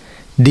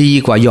ดี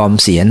กว่ายอม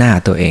เสียหน้า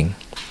ตัวเอง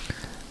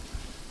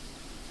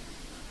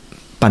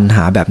ปัญห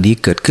าแบบนี้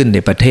เกิดขึ้นใน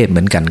ประเทศเห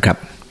มือนกันครับ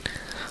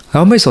เร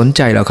าไม่สนใ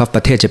จหรอกครับป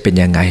ระเทศจะเป็น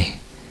ยังไง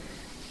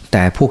แ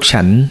ต่พวก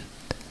ฉัน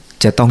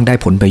จะต้องได้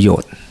ผลประโย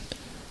ชน์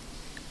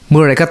เ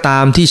มื่อไรก็ตา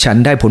มที่ฉัน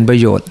ได้ผลประ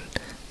โยชน์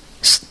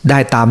ได้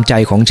ตามใจ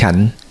ของฉัน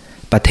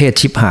ประเทศ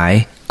ชิบหาย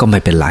ก็ไม่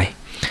เป็นไร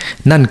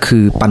นั่นคื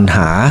อปัญห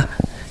า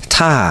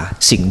ถ้า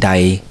สิ่งใด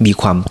มี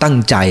ความตั้ง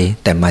ใจ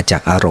แต่มาจา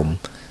กอารมณ์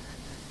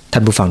ท่า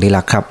นผู้ฟังที่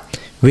รักครับ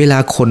เวลา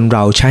คนเร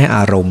าใช้อ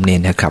ารมณ์เนี่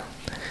ยนะครับ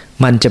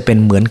มันจะเป็น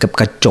เหมือนกับ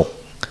กระจก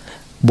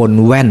บน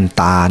แว่น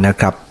ตานะ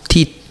ครับ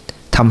ที่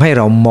ทำให้เ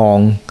รามอง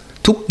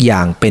ทุกอย่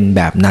างเป็นแ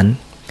บบนั้น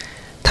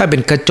ถ้าเป็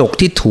นกระจก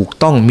ที่ถูก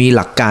ต้องมีห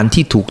ลักการ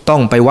ที่ถูกต้อ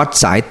งไปวัด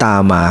สายตา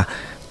มา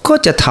ก็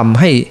จะทำ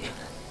ให้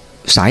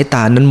สายต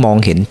านั้นมอง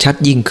เห็นชัด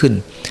ยิ่งขึ้น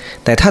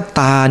แต่ถ้า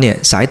ตาเนี่ย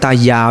สายตา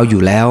ยาวอ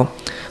ยู่แล้ว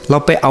เรา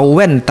ไปเอาแ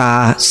ว่นตา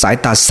สาย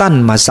ตาสั้น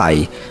มาใส่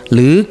ห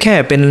รือแค่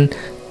เป็น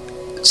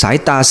สาย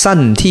ตาสั้น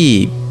ที่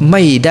ไ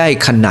ม่ได้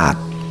ขนาด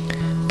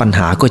ปัญห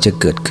าก็จะ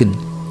เกิดขึ้น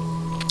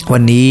วั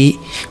นนี้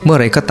เมื่อ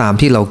ไรก็ตาม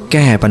ที่เราแ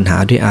ก้ปัญหา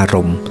ด้วยอาร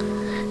มณ์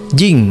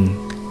ยิ่ง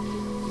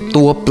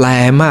ตัวแปร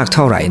มากเ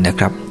ท่าไหร่นะ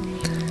ครับ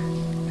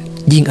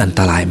ยิ่งอัน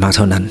ตรายมากเ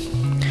ท่านั้น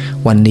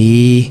วัน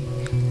นี้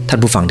ท่าน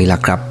ผู้ฟังที่รั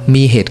กครับ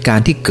มีเหตุการ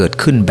ณ์ที่เกิด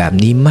ขึ้นแบบ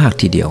นี้มาก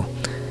ทีเดียว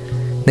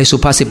ในสุ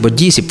ภาษิตบท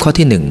20ข้อ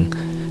ที่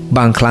1บ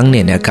างครั้งเ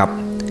นี่ยนะครับ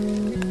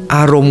อ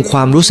ารมณ์คว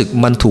ามรู้สึก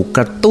มันถูกก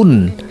ระตุ้น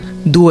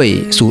ด้วย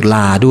สุร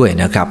าด้วย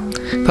นะครับ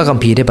พระคัม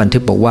ภีร์ได้บันทึ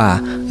กบอกว่า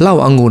เหล้า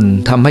องุ่น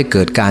ทำให้เ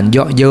กิดการเย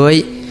าะเย้ย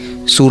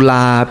สุร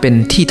าเป็น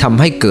ที่ทำ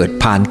ให้เกิด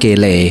พาลเก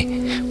เร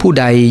ผู้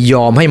ใดย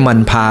อมให้มัน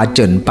พาเ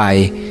จิ่นไป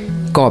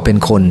ก็เป็น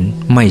คน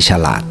ไม่ฉ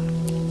ลาด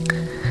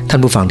ท่าน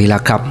ผู้ฟังที่รั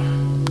กครับ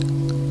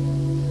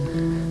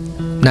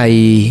ใน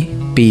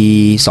ปี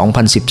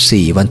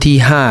 2014 วันที่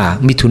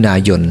 5 มิถุนา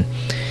ยน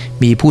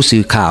มีผู้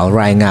สื่อข่าว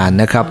รายงาน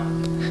นะครับ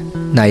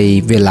ใน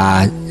เวลา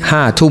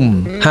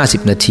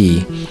 5:50 นาที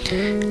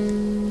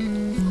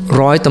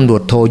ร้อยตำรว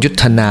จโทยุท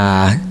ธนา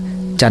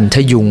จันท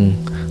ยุง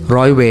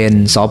ร้อยเวร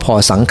สภ.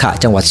สังขะ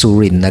จังหวัดสุ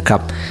รินทร์นะครั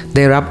บไ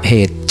ด้รับเห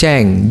ตุแจ้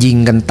งยิง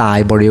กันตาย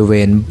บริเว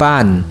ณบ้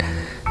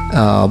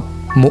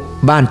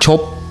านชบ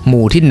ห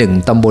มู่ที่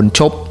 1 ตำบล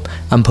ชบ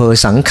อำเภอ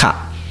สังขะ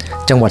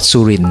จังหวัด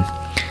สุรินทร์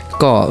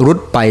ก็รุด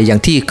ไปยัง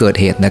ที่เกิด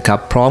เหตุนะครับ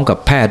พร้อมกับ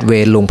แพทย์เว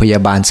รโรงพยา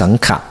บาลสัง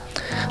ขะ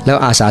แล้ว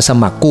อาสาส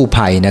มัครกู้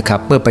ภัยนะครับ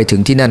เมื่อไปถึ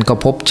งที่นั่นก็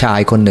พบชาย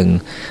คนหนึ่ง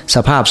ส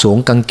ภาพสวม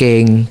กางเก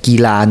งกี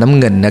ฬาน้ำ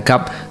เงินนะครั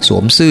บสว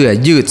มเสื้อ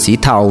ยืดสี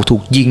เทาถู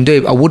กยิงด้วย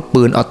อาวุธ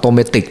ปืนออโตเม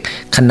ติก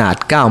ขนาด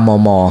 9 ม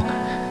ม.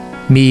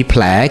มีแผ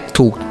ล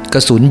ถูกกร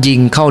ะสุนยิง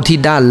เข้าที่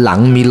ด้านหลัง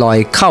มีรอย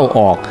เข้าอ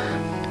อก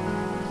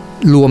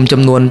รวมจ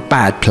ำนวน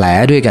8แผล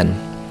ด้วยกัน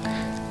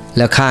แ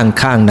ละข้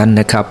างนั้น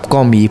นะครับก็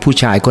มีผู้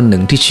ชายคนหนึ่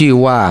งที่ชื่อ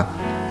ว่า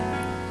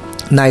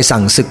นาย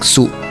สั่งศึก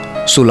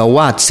สุรว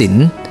าทศิล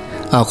ป์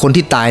คน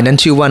ที่ตายนั้น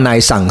ชื่อว่านาย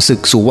สั่งศึ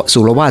กสุ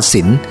รวาท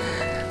ศิลป์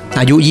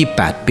อายุ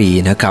28ปี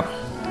นะครับ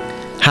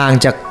ห่าง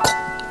จาก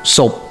ศ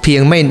พเพีย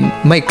ง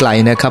ไม่ไกล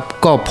นะครับ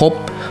ก็พบ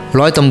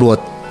ร้อยตำรวจ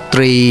ต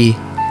รี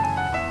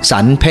สั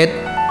นเพชร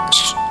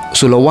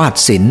สุรวาท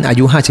ศิลป์อา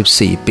ยุ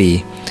54ปี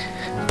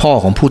พ่อ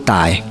ของผู้ต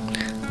าย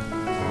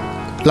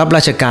รับร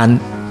าชการ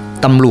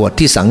ตำรวจ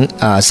ที่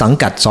สัง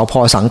กัดสภ.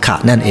สังขะ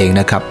นั่นเอง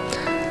นะครับ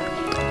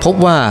พบ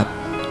ว่า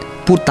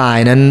ผู้ตาย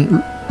นั้น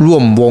ร่ว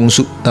มวง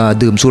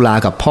ดื่มสุรา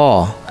กับพ่อ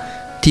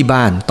ที่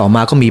บ้านต่อม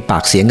าก็มีปา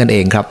กเสียงกันเอ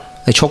งครับ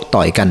ชก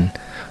ต่อยกัน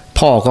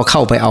พ่อก็เข้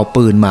าไปเอา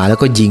ปืนมาแล้ว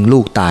ก็ยิงลู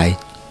กตาย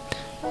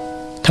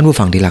ท่านผู้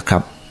ฟังที่รักครั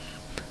บ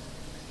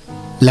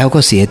แล้วก็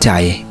เสียใจ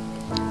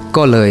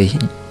ก็เลย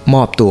ม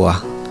อบตัว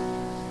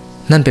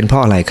นั่นเป็นเพรา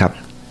ะอะไรครับ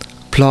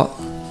เพราะ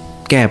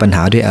แก้ปัญห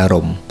าด้วยอาร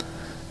มณ์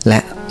และ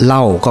เหล้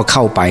าก็เ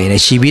ข้าไปใน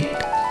ชีวิต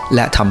แล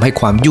ะทำให้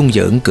ความยุ่งเห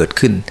ยิงเกิด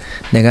ขึ้น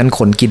ดังนั้นค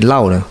นกินเหล้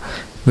าเนี่ย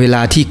เวล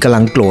าที่กำลั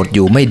งโกรธอ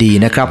ยู่ไม่ดี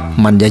นะครับ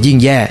มันจะยิ่ง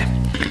แย่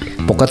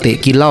ปกติ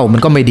กินเหล้ามั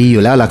นก็ไม่ดีอ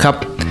ยู่แล้วล่ะครับ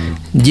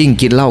ยิ่ง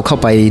กินเหล้าเข้า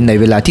ไปใน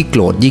เวลาที่โก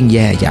รธยิ่งแ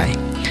ย่ใหญ่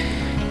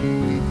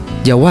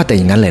อย่าว่าแต่อ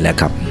ย่างนั้นเลยแหละ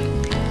ครับ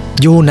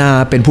โยนา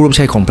เป็นผู้รับใ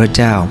ช้ของพระเ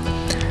จ้า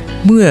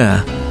เมื่อ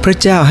พระ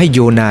เจ้าให้โย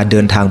นาเดิ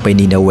นทางไป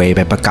นีนาเวไป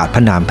ประกาศพร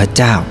ะนามพระ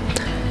เจ้า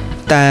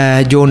แต่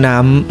โยนา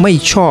ไม่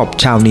ชอบ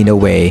ชาวนีนา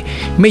เว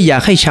ไม่อยา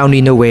กให้ชาวนี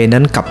นาเว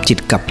นั้นกลับจิต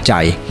กลับใจ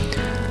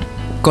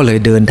ก็เลย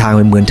เดินทางไ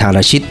ปเมืองทาร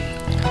าชิต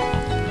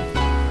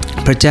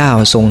พระเจ้า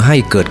ทรงให้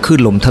เกิดคลื่น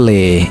ลมทะเล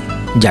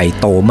ใหญ่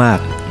โตมาก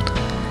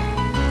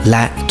แล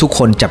ะทุกค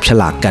นจับฉ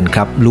ลากกันค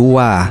รับรู้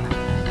ว่า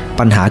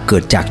ปัญหาเกิ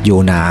ดจากโย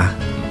น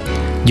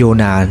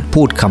า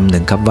พูดคำห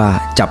นึ่งครับว่า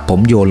จับผม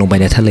โยนลงไป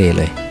ในทะเลเ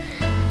ลย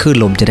คลื่น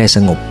ลมจะได้ส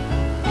งบ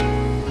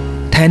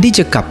แทนที่จ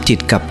ะกลับจิต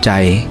กลับใจ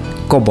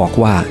ก็บอก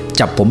ว่า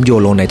จับผมโย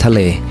นลงในทะเล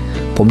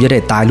ผมจะได้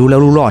ตายรู้แล้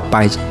วรู้รอดไป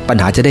ปัญ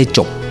หาจะได้จ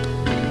บ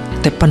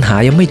แต่ปัญหา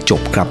ยังไม่จ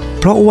บครับ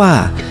เพราะว่า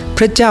พ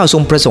ระเจ้าทร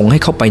งประสงค์ให้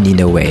เขาไปนี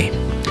นาเว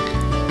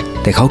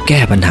แต่เขาแก้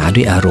ปัญหาด้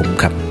วยอารมณ์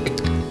ครับ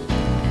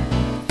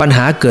ปัญห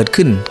าเกิด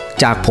ขึ้น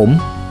จากผม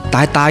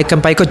ตายกัน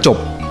ไปก็จบ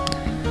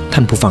ท่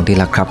านผู้ฟังที่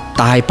รักครับ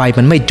ตายไป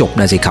มันไม่จบ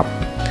นะสิครับ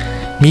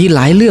มีหล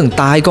ายเรื่อง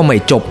ตายก็ไม่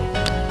จบ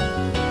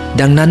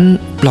ดังนั้น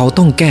เรา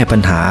ต้องแก้ปั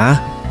ญหา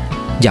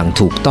อย่าง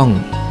ถูกต้อง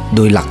โด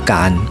ยหลักก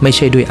ารไม่ใ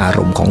ช่ด้วยอาร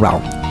มณ์ของเรา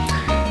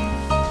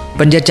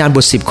ปัญญาจารย์บ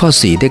ท10ข้อ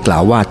4ได้กล่า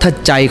วว่าถ้า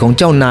ใจของ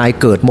เจ้านาย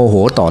เกิดโมโห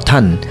ต่อท่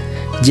าน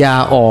อย่า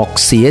ออก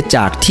เสียจ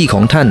ากที่ข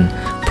องท่าน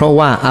เพราะ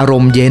ว่าอาร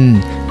มณ์เย็น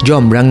ย่อ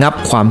มระงับ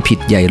ความผิด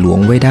ใหญ่หลวง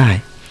ไว้ได้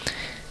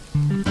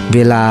เว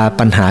ลา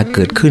ปัญหาเ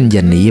กิดขึ้นอ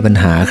ย่าหนีปัญ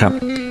หาครับ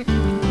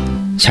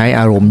ใช้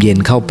อารมณ์เย็น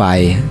เข้าไป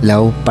แล้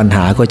วปัญห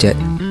าก็จะ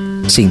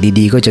สิ่ง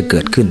ดีๆก็จะเกิ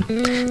ดขึ้น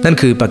นั่น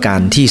คือประการ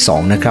ที่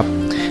2นะครับ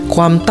ค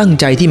วามตั้ง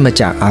ใจที่มา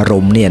จากอาร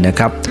มณ์เนี่ยนะ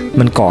ครับ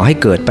มันก่อให้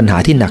เกิดปัญหา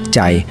ที่หนักใ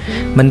จ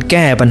มันแ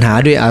ก้ปัญหา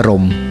ด้วยอาร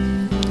มณ์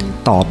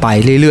ต่อไป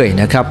เรื่อย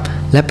ๆนะครับ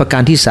และประกา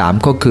รที่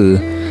3ก็คือ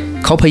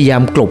เขาพยายา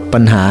มกลบปั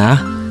ญหา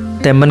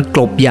แต่มันก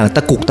ลบอย่างต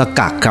ะกุกตะ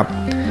กักครับ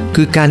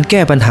คือการแ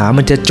ก้ปัญหา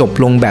มันจะจบ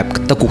ลงแบบ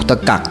ตะกุกตะ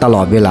กักตล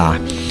อดเวลา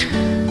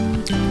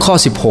ข้อ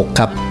16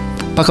ครับ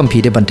พระคัมภี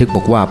ร์ได้บันทึกบ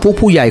อกว่าพวก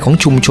ผู้ใหญ่ของ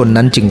ชุมชน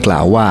นั้นจึงกล่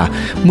าวว่า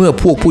เมื่อ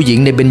พวกผู้หญิง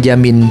ในเบนยา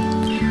มิน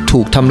ถู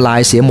กทำลาย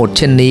เสียหมดเ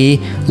ช่นนี้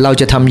เรา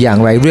จะทำอย่าง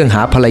ไรเรื่องห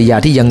าภรรยา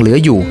ที่ยังเหลือ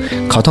อยู่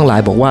เขาทั้งหลาย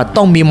บอกว่า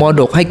ต้องมีมร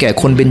ดกให้แก่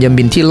คนเบนยา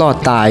มินที่รอด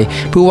ตาย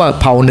เพื่อว่า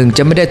เผ่าหนึ่งจ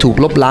ะไม่ได้ถูก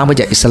ลบล้างไป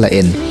จากอิสราเอ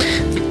ล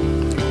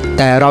แ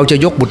ต่เราจะ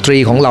ยกบุตรี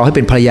ของเราให้เ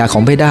ป็นภรรยาขอ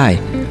งไม่ได้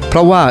เพ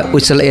ราะว่า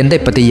อิสราเอลได้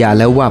ปฏิญาณ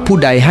แล้วว่าผู้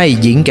ใดให้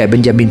หญิงแก่เบ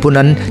นยามินผู้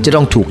นั้นจะต้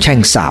องถูกแช่ง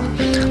สาป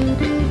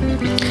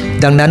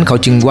ดังนั้นเขา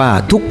จึงว่า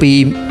ทุกปี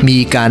มี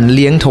การเ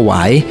ลี้ยงถว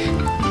าย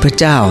พระ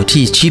เจ้า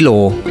ที่ชิโล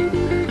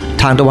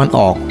ทางตะวันอ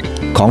อก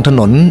ของถ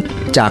นน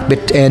จากเบ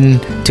ธเอน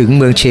ถึงเ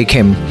มืองเชเค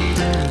ม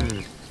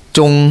จ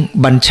ง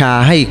บัญชา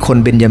ให้คน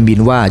เบนยามิน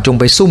ว่าจง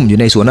ไปซุ่มอยู่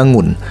ในสวนอ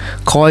งุ่น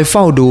คอยเ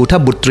ฝ้าดูถ้า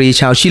บุตรี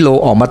ชาวชิโล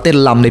ออกมาเต้น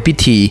รำในพิ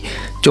ธี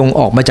จง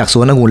ออกมาจากส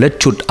วนองุ่นและ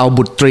ฉุดเอา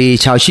บุตรี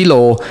ชาวชิโล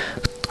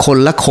คน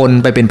ละคน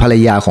ไปเป็นภรร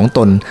ยาของต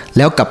นแ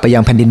ล้วกลับไปยั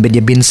งแผ่นดินเบนย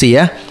ามินเสีย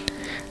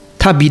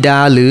ถ้าบิดา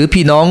หรือ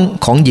พี่น้อง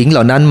ของหญิงเห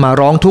ล่านั้นมา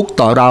ร้องทุกข์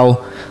ต่อเ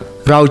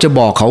ราจะบ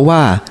อกเขาว่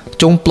า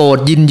จงโปรด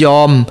ยินย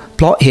อมเ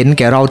พราะเห็นแ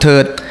ก่เราเถิ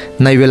ด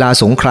ในเวลา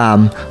สงคราม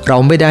เรา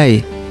ไม่ได้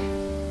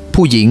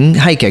ผู้หญิง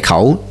ให้แก่เขา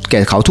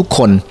ทุกค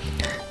น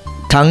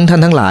ท่า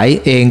นทั้งหลาย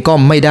เองก็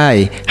ไม่ได้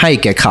ให้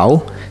แก่เขา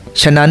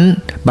ฉะนั้น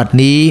บัด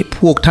นี้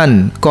พวกท่าน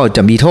ก็จ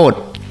ะมีโทษ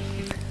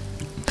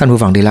ท่านผู้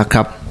ฟังที่รักค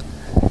รับ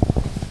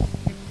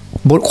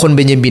คนเบ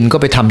นยามินก็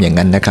ไปทำอย่าง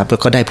นั้นนะครับแล้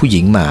วก็ได้ผู้ห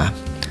ญิงมา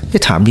จะ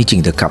ถามจริ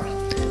งๆเถอะครับ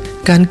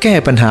การแก้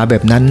ปัญหาแบ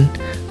บนั้น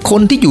ค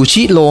นที่อยู่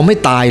ชิโลไม่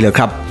ตายเหรอค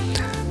รับ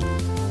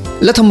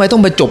แล้วทำไมต้อ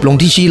งไปจบลง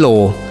ที่ชิโล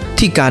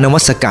ที่การนมั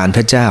สการพ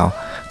ระเจ้า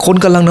คน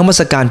กำลังนมัส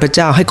การพระเ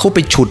จ้าให้เขาไป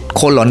ฉุด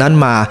คนเหล่านั้น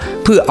มา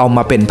เพื่อเอาม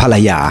าเป็นภรร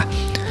ยา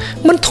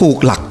มันถูก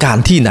หลักการ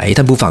ที่ไหน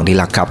ท่านผู้ฟังที่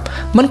รักครับ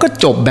มันก็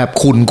จบแบบ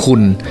คุ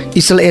ณ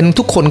อิสราเอล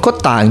ทุกคนก็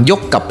ต่างยก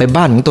กลับไป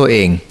บ้านของตัวเอ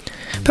ง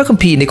พระคัม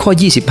ภีร์ในข้อ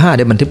25ไ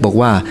ด้บันทึกบอก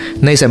ว่า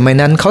ในสมัย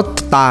นั้นเขา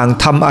ต่าง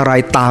ทำอะไร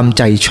ตามใ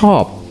จชอ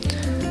บ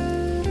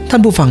ท่า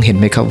นผู้ฟังเห็น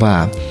ไหมครับว่า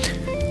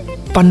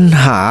ปัญ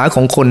หาข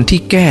องคนที่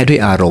แก้ด้วย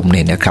อารมณ์เ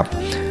นี่ยนะครับ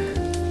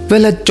เว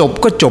ลาจบ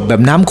ก็จบแบ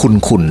บน้ำ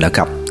ขุ่นๆนะค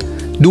รับ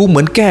ดูเหมื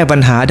อนแก้ปัญ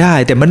หาได้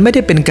แต่มันไม่ไ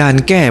ด้เป็นการ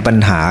แก้ปัญ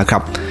หาครั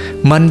บ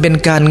มันเป็น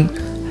การ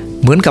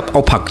เหมือนกับเอ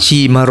าผักชี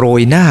มาโร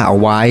ยหน้าเอา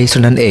ไว้เท่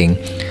านั้นเอง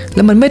แ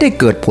ล้วมันไม่ได้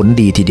เกิดผล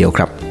ดีทีเดียวค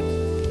รับ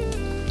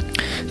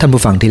ท่าน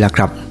ผู้ฟังที่รัก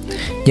ครับ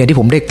อย่างที่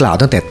ผมได้กล่าว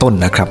ตั้งแต่ต้น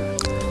นะครับ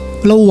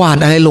เราหว่าน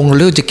อะไรลงเ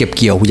ราจะเก็บ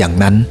เกี่ยวอย่าง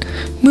นั้น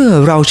เมื่อ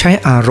เราใช้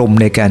อารมณ์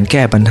ในการแ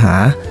ก้ปัญห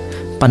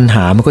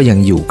ามันก็ยัง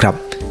อยู่ครับ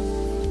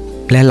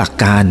และหลัก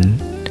การ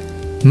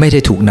ไม่ได้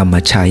ถูกนำม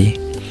าใช้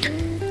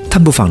ท่า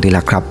นผู้ฟังที่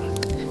รักครับ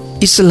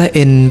อิสราเอ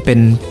ลเป็น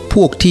พ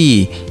วกที่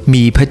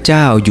มีพระเจ้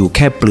าอยู่แ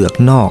ค่เปลือก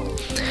นอก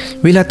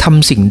เวลาท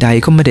ำสิ่งใด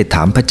ก็ไม่ได้ถ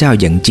ามพระเจ้า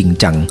อย่างจริง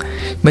จัง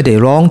ไม่ได้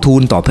ร้องทู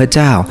ลต่อพระเ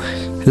จ้า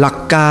หลัก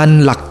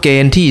เก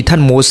ณฑ์ที่ท่า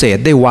นโมเสส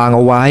ได้วางเ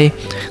อาไว้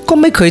ก็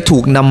ไม่เคยถู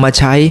กนำมา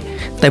ใช้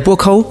แต่พวก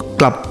เขา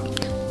กลับ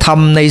ท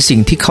ำในสิ่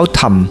งที่เขา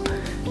ท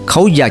ำเข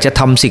าอยากจะ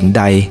ทำสิ่งใ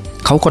ด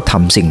เขาก็ท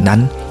ำสิ่งนั้น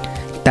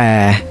แต่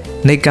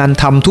ในการ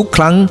ทำทุกค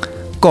รั้ง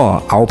ก็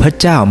เอาพระ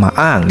เจ้ามา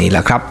อ้างนี่แหล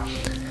ะครับ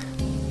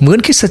เหมือน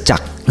คริสตจั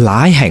กรหล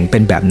ายแห่งเป็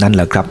นแบบนั้นแห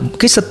ละครับ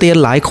คริสเตียน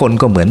หลายคน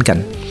ก็เหมือนกัน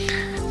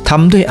ท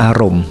ำด้วยอา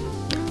รมณ์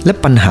และ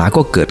ปัญหา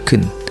ก็เกิดขึ้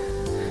น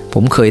ผ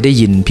มเคยได้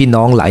ยินพี่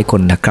น้องหลายค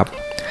นนะครับ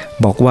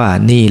บอกว่า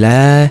นี่แหละ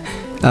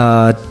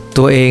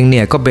ตัวเองเ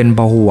นี่ยก็เป็นเ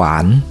บาหวา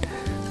น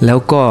แล้ว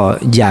ก็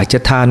อยากจะ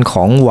ทานข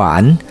องหวา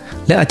น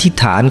และอธิษ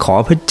ฐานขอ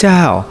พระเ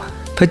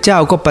จ้า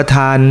ก็ประท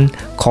าน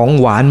ของ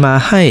หวานมา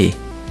ให้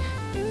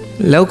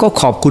แล้วก็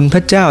ขอบคุณพร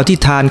ะเจ้าที่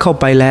ทานเข้า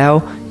ไปแล้ว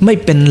ไม่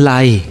เป็นไร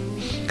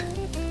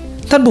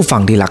ท่านผู้ฟั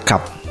งที่รักครั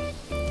บ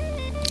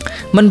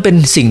มันเป็น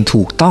สิ่ง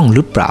ถูกต้องห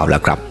รือเปล่าล่ะ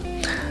ครับ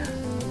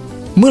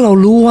เมื่อเรา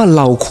รู้ว่าเ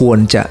ราควร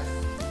จะ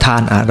ทา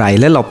นอะไร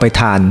และเราไป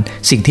ทาน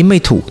สิ่งที่ไม่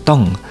ถูกต้อ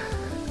ง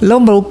แล้ว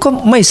เราก็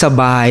ไม่ส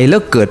บายแล้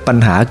วเกิดปัญ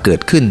หาเกิ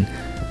ดขึ้น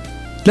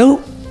แล้ว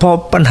พอ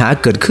ปัญหา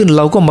เกิดขึ้นเ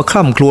ราก็มาค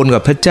ร่ำครวญกั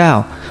บพระเจ้า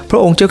พระ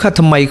องค์เจ้าข้า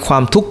ทำไมควา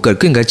มทุกข์เกิด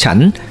ขึ้นกับฉัน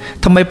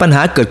ทำไมปัญห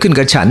าเกิดขึ้น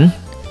กับฉัน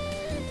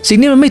สิ่ง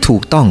นี้มันไม่ถู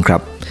กต้องครั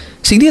บ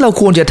สิ่งที่เรา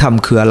ควรจะท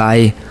ำคืออะไร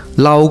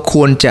เราค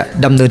วรจะ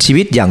ดำเนินชี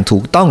วิตอย่างถู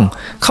กต้อง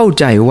เข้า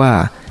ใจว่า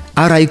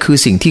อะไรคือ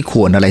สิ่งที่ค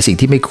วรอะไรสิ่ง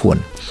ที่ไม่ควร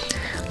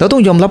เราต้อ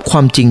งยอมรับคว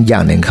ามจริงอย่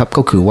างหนึ่งครับ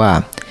ก็คือว่า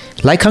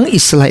หลายครั้ง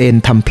อิสราเอล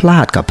ทำพลา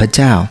ดกับพระเ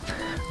จ้า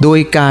โดย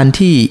การ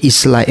ที่อิส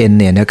ราเอล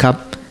เนี่ยนะครับ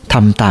ท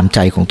ำตามใจ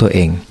ของตัวเอ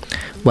ง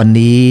วัน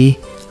นี้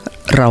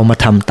เรามา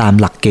ทำตาม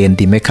หลักเกณฑ์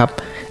ดีไหมครับ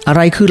อะไ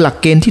รคือหลัก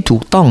เกณฑ์ที่ถู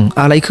กต้อง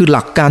อะไรคือห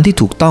ลักการที่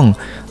ถูกต้อง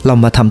เรา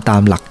มาทำตา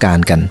มหลักการ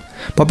กัน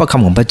เพราะพระค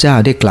ำของพระเจ้า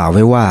ได้กล่าวไ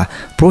ว้ว่า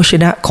พระวจ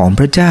นะของ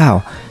พระเจ้า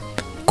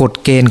กฎ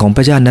เกณฑ์ของพ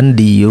ระเจ้านั้น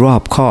ดีรอ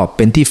บคอบเ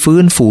ป็นที่ฟื้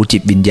นฟูจิ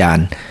ตวิญญาณ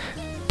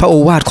พระโอ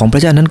วาทของพร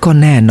ะเจ้านั้นก็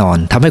แน่นอน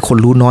ทำให้คน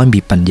รู้น้อยมี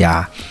ปัญญา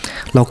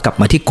เรากลับ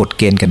มาที่กฎ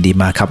เกณฑ์กันดี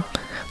มาครับ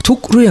ทุก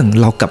เรื่อง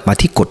เรากลับมา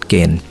ที่กฎเก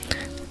ณฑ์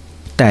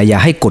แต่อย่า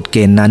ให้กฎเก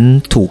ณฑ์นั้น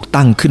ถูก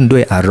ตั้งขึ้นด้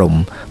วยอารม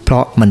ณ์เพรา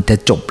ะมันจะ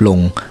จบลง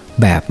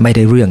แบบไม่ไ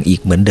ด้เรื่องอีก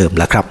เหมือนเดิม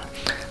แล้วครับ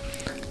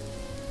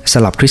ส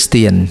ำหรับคริสเ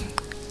ตียน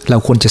เรา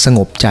ควรจะสง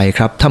บใจค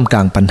รับท่ามกล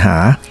างปัญหา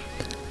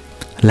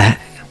และ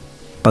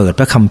เปิดพ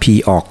ระคัมภี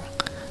ร์ออก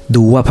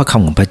ดูว่าพระค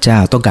ำของพระเจ้า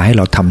ต้องการให้เ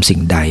ราทำสิ่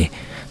งใด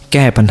แ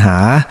ก้ปัญหา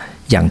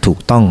อย่างถูก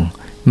ต้อง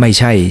ไม่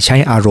ใช่ใช้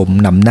อารมณ์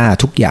นำหน้า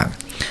ทุกอย่าง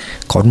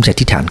ขอร่วมใจอ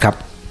ธิษฐานครับ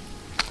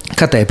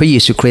ข้าแต่พระเย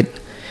ซูคริสต์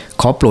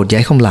ขอโปรดย้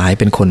ายข้าหลาย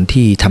เป็นคน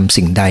ที่ทำ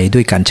สิ่งใดด้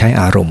วยการใช้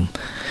อารมณ์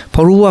เพร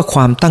าะรู้ว่าคว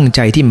ามตั้งใจ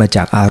ที่มาจ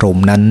ากอารม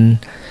ณ์นั้น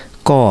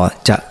ก็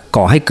จะ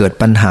ก่อให้เกิด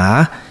ปัญหา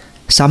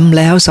ซ้ำแ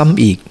ล้วซ้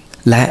ำอีก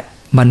และ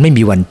มันไม่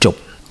มีวันจบ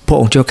ระ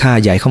องค์เจ้าข้า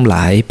ใหญ่ข้าหล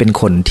ายเป็น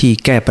คนที่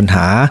แก้ปัญห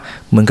า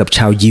เหมือนกับช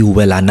าวยิวเ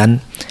วลานั้น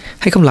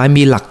ให้ข้าหลาย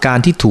มีหลักการ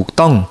ที่ถูก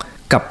ต้อง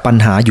กับปัญ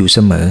หาอยู่เส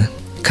มอ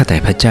ข้าแต่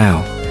พระเจ้า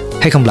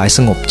ให้ข้าหลายส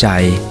งบใจ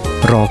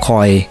รอค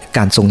อยก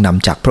ารทรงน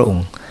ำจากพระอง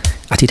ค์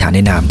อธิษฐานใน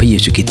นามพระเย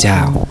ซูคริสต์เจ้า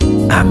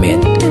อาเมน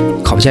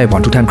ขอพระเจ้าอวยพ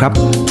รทุกท่านครับ